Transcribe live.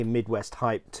Midwest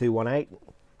Hype 218.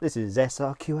 This is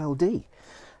SRQLD.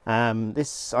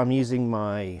 This I'm using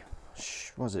my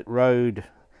Rode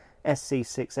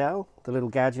SC6L, the little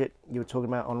gadget you were talking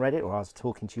about on Reddit, or I was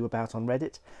talking to you about on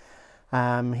Reddit.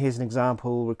 Here's an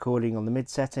example recording on the mid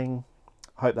setting.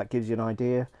 Hope that gives you an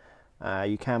idea.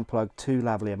 You can plug two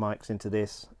lavalier mics into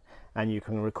this, and you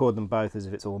can record them both as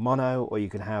if it's all mono, or you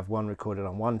can have one recorded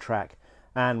on one track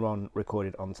and one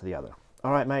recorded onto the other.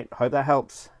 All right, mate, hope that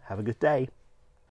helps. Have a good day.